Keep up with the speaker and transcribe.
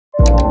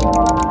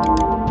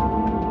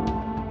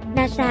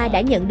NASA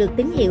đã nhận được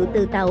tín hiệu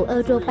từ tàu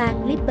Europa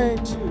Clipper,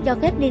 cho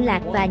phép liên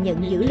lạc và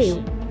nhận dữ liệu.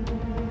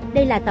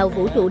 Đây là tàu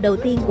vũ trụ đầu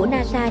tiên của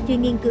NASA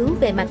chuyên nghiên cứu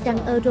về mặt trăng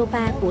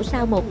Europa của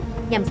Sao Mộc,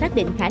 nhằm xác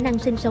định khả năng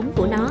sinh sống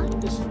của nó.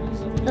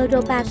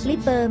 Europa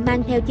Clipper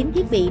mang theo 9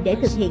 thiết bị để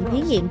thực hiện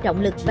thí nghiệm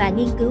trọng lực và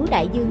nghiên cứu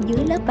đại dương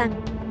dưới lớp băng.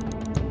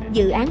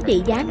 Dự án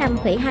trị giá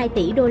 5,2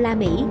 tỷ đô la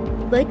Mỹ,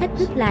 với thách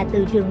thức là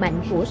từ trường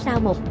mạnh của Sao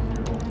Mộc.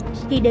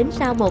 Khi đến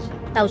Sao Mộc,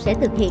 tàu sẽ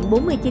thực hiện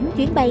 49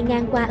 chuyến bay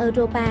ngang qua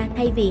Europa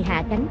thay vì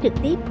hạ cánh trực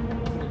tiếp.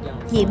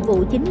 Nhiệm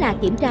vụ chính là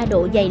kiểm tra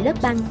độ dày lớp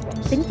băng,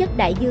 tính chất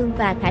đại dương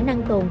và khả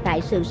năng tồn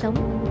tại sự sống.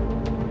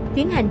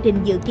 Chuyến hành trình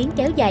dự kiến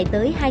kéo dài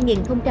tới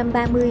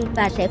 2030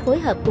 và sẽ phối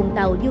hợp cùng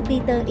tàu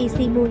Jupiter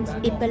Easy Moon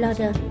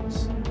Explorer.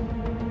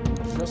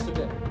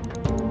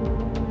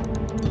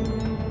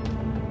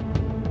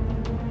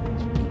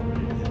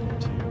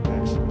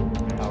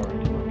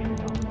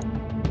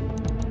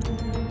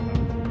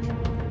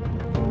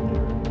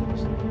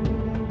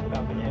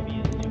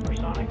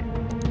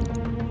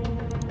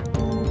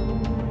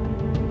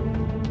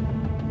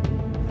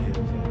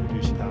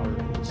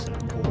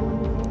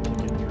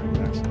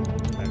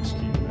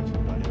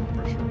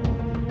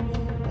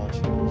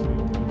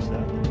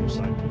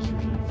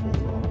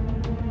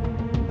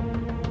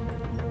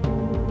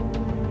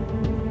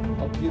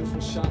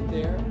 Beautiful shot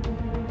there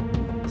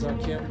is our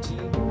camera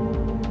team.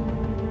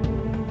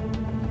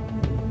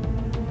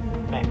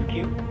 Max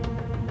Q.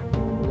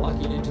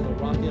 Walking into the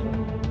rocket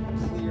on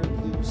clear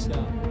blue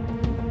sky.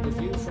 The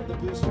view from the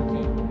booster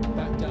cam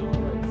back down to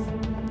Earth.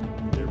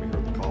 There we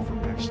heard the call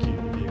from Max Q.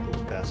 The vehicle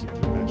is passing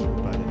through maximum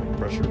dynamic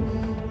pressure.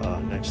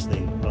 Next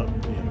thing up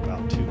in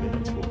about 2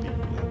 minutes will be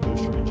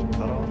booster engine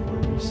cutoff,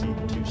 where we see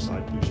the 2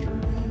 side booster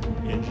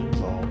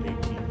engines, all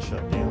 18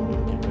 shut down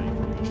and get ready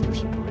for booster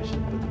separation.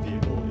 But the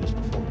vehicle is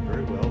performing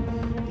very well.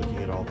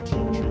 Looking at all the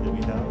telemetry that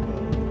we have,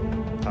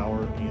 power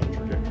and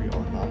trajectory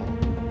are nominal.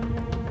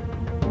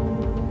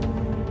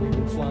 We've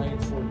been flying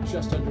for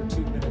just under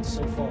 2 minutes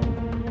so far.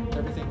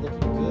 Everything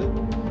looking good.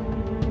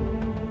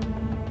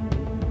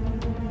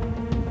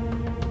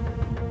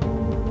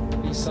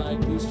 These side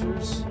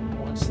boosters